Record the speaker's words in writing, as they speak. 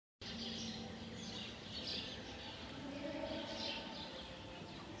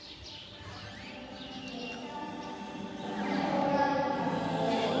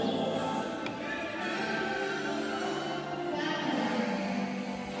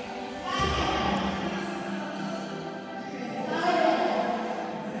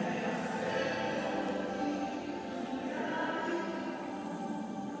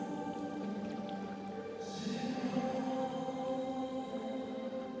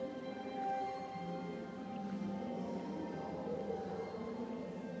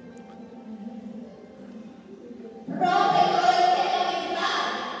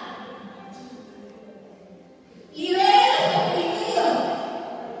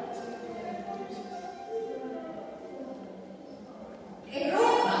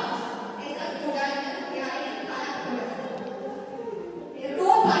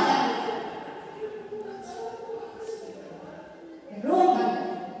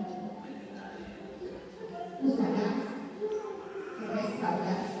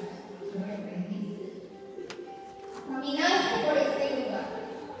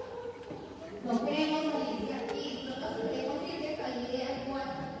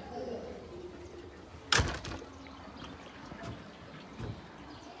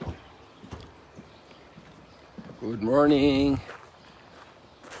Good morning.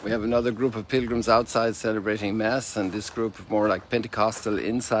 We have another group of pilgrims outside celebrating Mass, and this group more like Pentecostal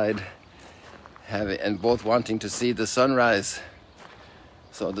inside, and both wanting to see the sunrise.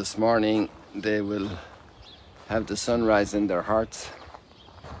 So this morning they will have the sunrise in their hearts,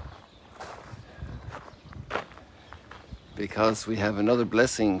 because we have another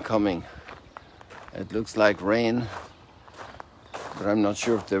blessing coming. It looks like rain, but I'm not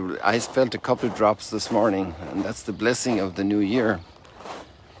sure if I felt a couple of drops this morning, and that's the blessing of the new year.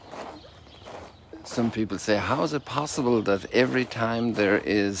 Some people say, how is it possible that every time there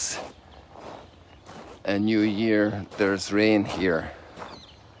is a new year, there's rain here?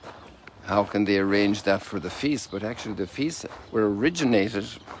 How can they arrange that for the feast? But actually the feasts were originated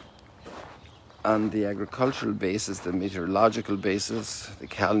on the agricultural basis, the meteorological basis. The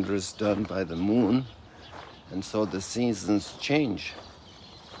calendar is done by the moon, and so the seasons change.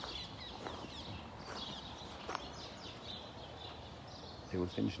 They will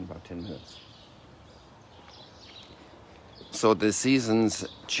finish in about 10 minutes. So the seasons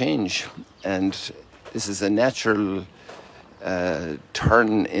change, and this is a natural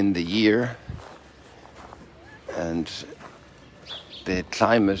turn in the year, and the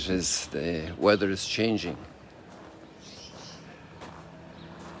weather is changing.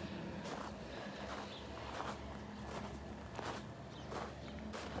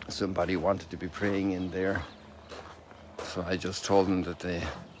 Somebody wanted to be praying in there, so I just told them that the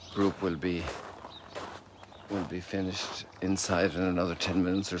group will be finished inside in another 10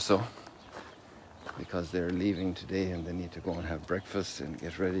 minutes or so, because they're leaving today and they need to go and have breakfast and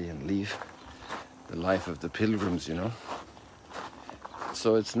get ready and leave the life of the pilgrims, you know.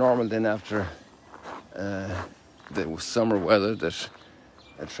 So it's normal then after the summer weather that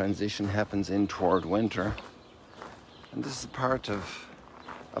a transition happens in toward winter, and this is part of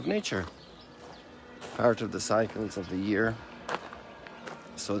nature, part of the cycles of the year.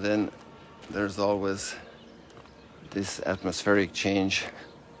 So then there's always this atmospheric change.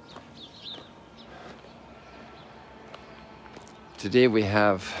 Today we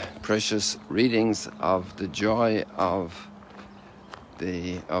have precious readings of the joy of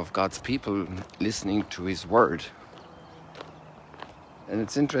God's people listening to His Word. And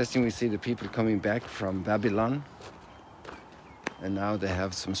it's interesting, we see the people coming back from Babylon, and now they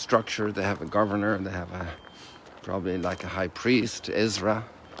have some structure. They have a governor, they have probably like a high priest, Ezra,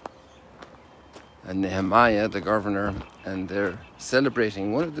 and Nehemiah, the governor, and they're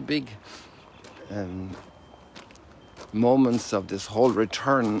celebrating. One of the big moments of this whole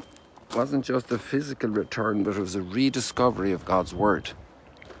return wasn't just a physical return, but it was a rediscovery of God's Word.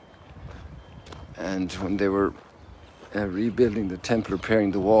 And when they were rebuilding the temple,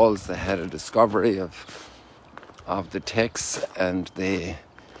 repairing the walls, they had a discovery of the texts, and they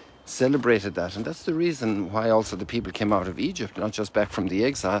celebrated that. And that's the reason why also the people came out of Egypt, not just back from the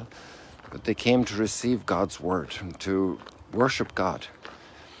exile, but they came to receive God's Word, to worship God.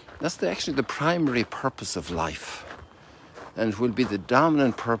 That's actually the primary purpose of life, and it will be the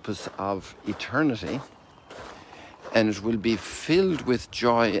dominant purpose of eternity, and it will be filled with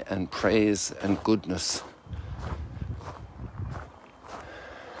joy and praise and goodness.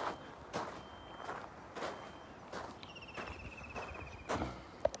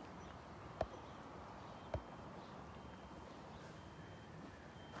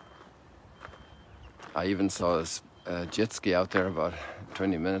 I even saw a jet ski out there about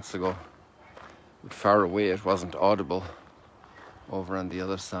 20 minutes ago. But far away, it wasn't audible over on the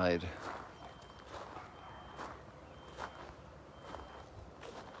other side.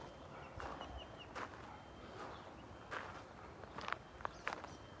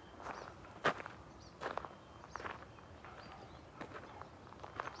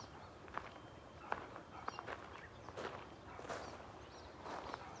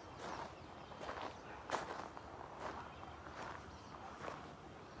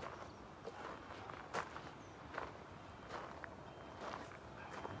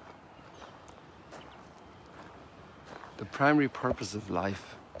 The primary purpose of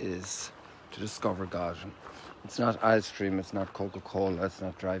life is to discover God. It's not ice cream, it's not Coca-Cola, it's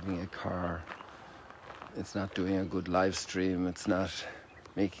not driving a car, it's not doing a good live stream, it's not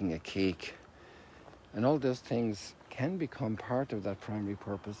making a cake. And all those things can become part of that primary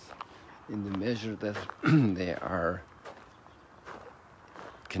purpose in the measure that they are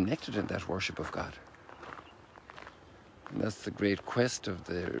connected in that worship of God. And that's the great quest of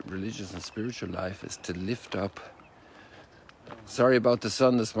the religious and spiritual life, is to lift up. Sorry about the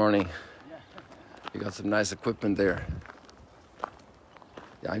sun this morning. You got some nice equipment there.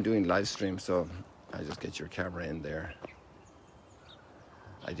 Yeah, I'm doing live stream, so I just get your camera in there.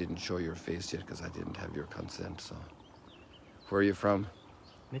 I didn't show your face yet because I didn't have your consent. So, where are you from?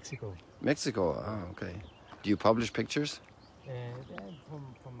 Mexico. Mexico. Oh, okay. Do you publish pictures? They're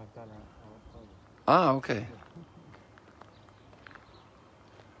from Magdala, our project. Ah, okay. Yeah.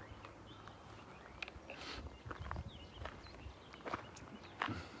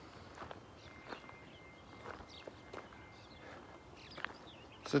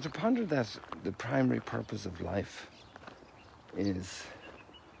 So to ponder that the primary purpose of life is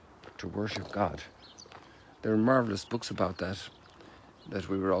to worship God. There are marvelous books about that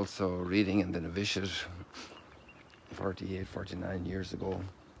we were also reading in the novitiate 48, 49 years ago,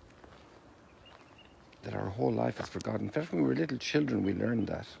 that our whole life is for God. In fact, when we were little children, we learned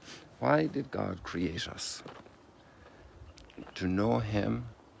that. Why did God create us? To know Him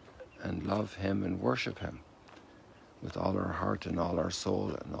and love Him and worship Him with all our heart and all our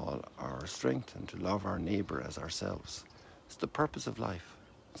soul and all our strength, and to love our neighbor as ourselves. It's the purpose of life.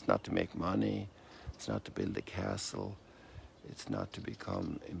 It's not to make money. It's not to build a castle. It's not to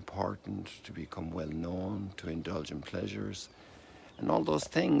become important, to become well known, to indulge in pleasures. And all those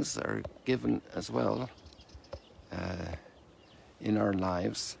things are given as well in our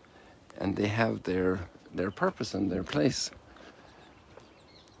lives, and they have their purpose and their place.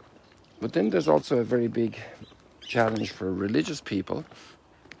 But then there's also a very big challenge for religious people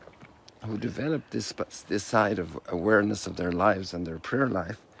who develop this side of awareness of their lives and their prayer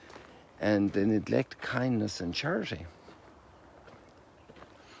life, and they neglect kindness and charity.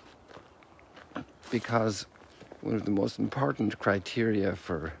 Because one of the most important criteria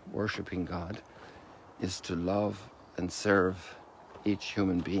for worshiping God is to love and serve each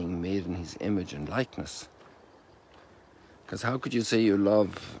human being made in His image and likeness. Because how could you say you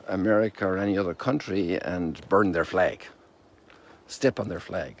love America or any other country and burn their flag, step on their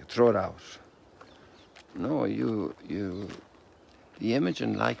flag, throw it out? No, the image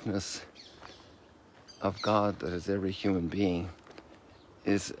and likeness of God that is every human being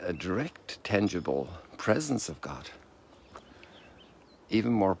is a direct, tangible presence of God,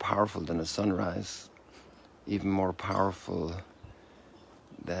 even more powerful than a sunrise, even more powerful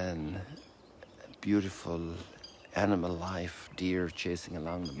than beautiful animal life, deer chasing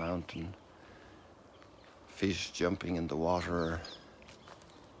along the mountain, fish jumping in the water,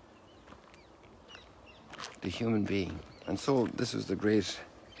 the human being. And so this is the great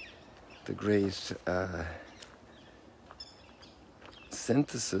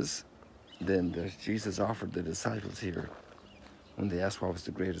synthesis then that Jesus offered the disciples here when they asked what was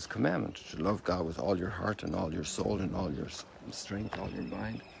the greatest commandment: to love God with all your heart and all your soul and all your strength, all your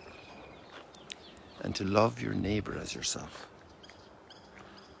mind, and to love your neighbor as yourself.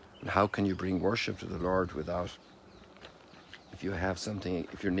 And how can you bring worship to the Lord without, if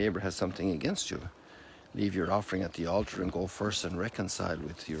your neighbor has something against you, leave your offering at the altar and go first and reconcile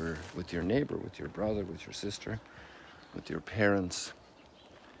with your neighbor, with your brother, with your sister, with your parents.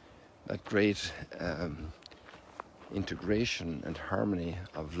 That great integration and harmony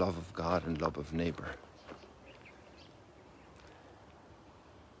of love of God and love of neighbor.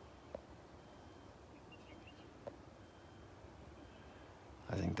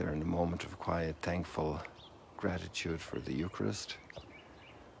 I think they're in a moment of quiet, thankful gratitude for the Eucharist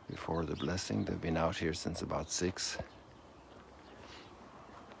before the blessing. They've been out here since about 6.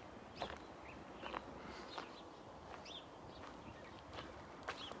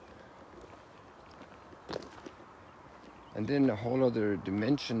 And then a whole other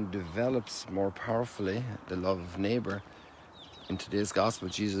dimension develops more powerfully, the love of neighbor. In today's gospel,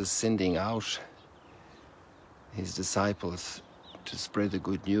 Jesus is sending out His disciples to spread the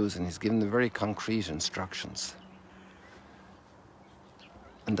good news, and He's given them very concrete instructions.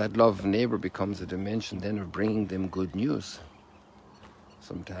 And that love of neighbor becomes a dimension then of bringing them good news.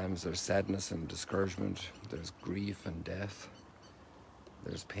 Sometimes there's sadness and discouragement, there's grief and death,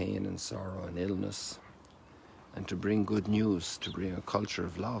 there's pain and sorrow and illness. And to bring good news, to bring a culture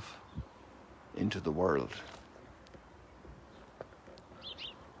of love into the world.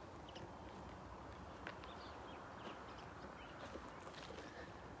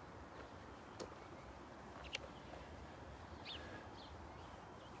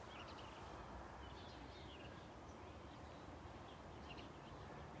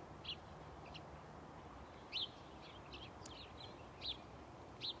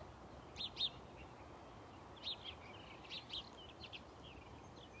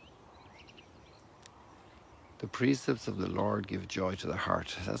 The precepts of the Lord give joy to the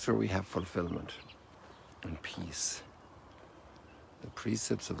heart. That's where we have fulfillment and peace. The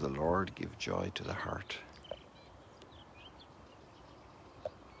precepts of the Lord give joy to the heart.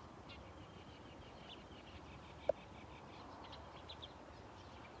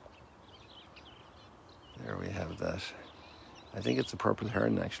 have that. I think it's a purple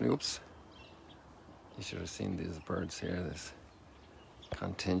heron actually. Oops. You should have seen these birds here, this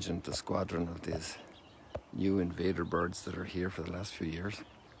contingent, the squadron of these new invader birds that are here for the last few years.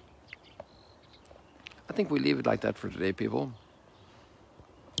 I think we leave it like that for today, people.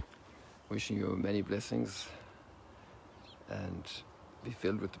 Wishing you many blessings and be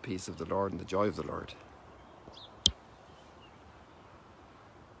filled with the peace of the Lord and the joy of the Lord.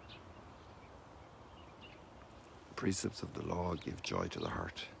 The precepts of the law give joy to the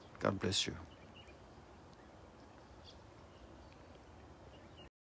heart. God bless you.